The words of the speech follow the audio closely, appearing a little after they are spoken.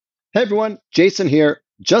Hey everyone, Jason here.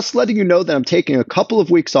 Just letting you know that I'm taking a couple of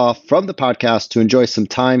weeks off from the podcast to enjoy some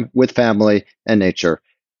time with family and nature.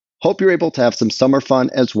 Hope you're able to have some summer fun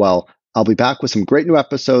as well. I'll be back with some great new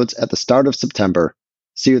episodes at the start of September.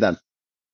 See you then.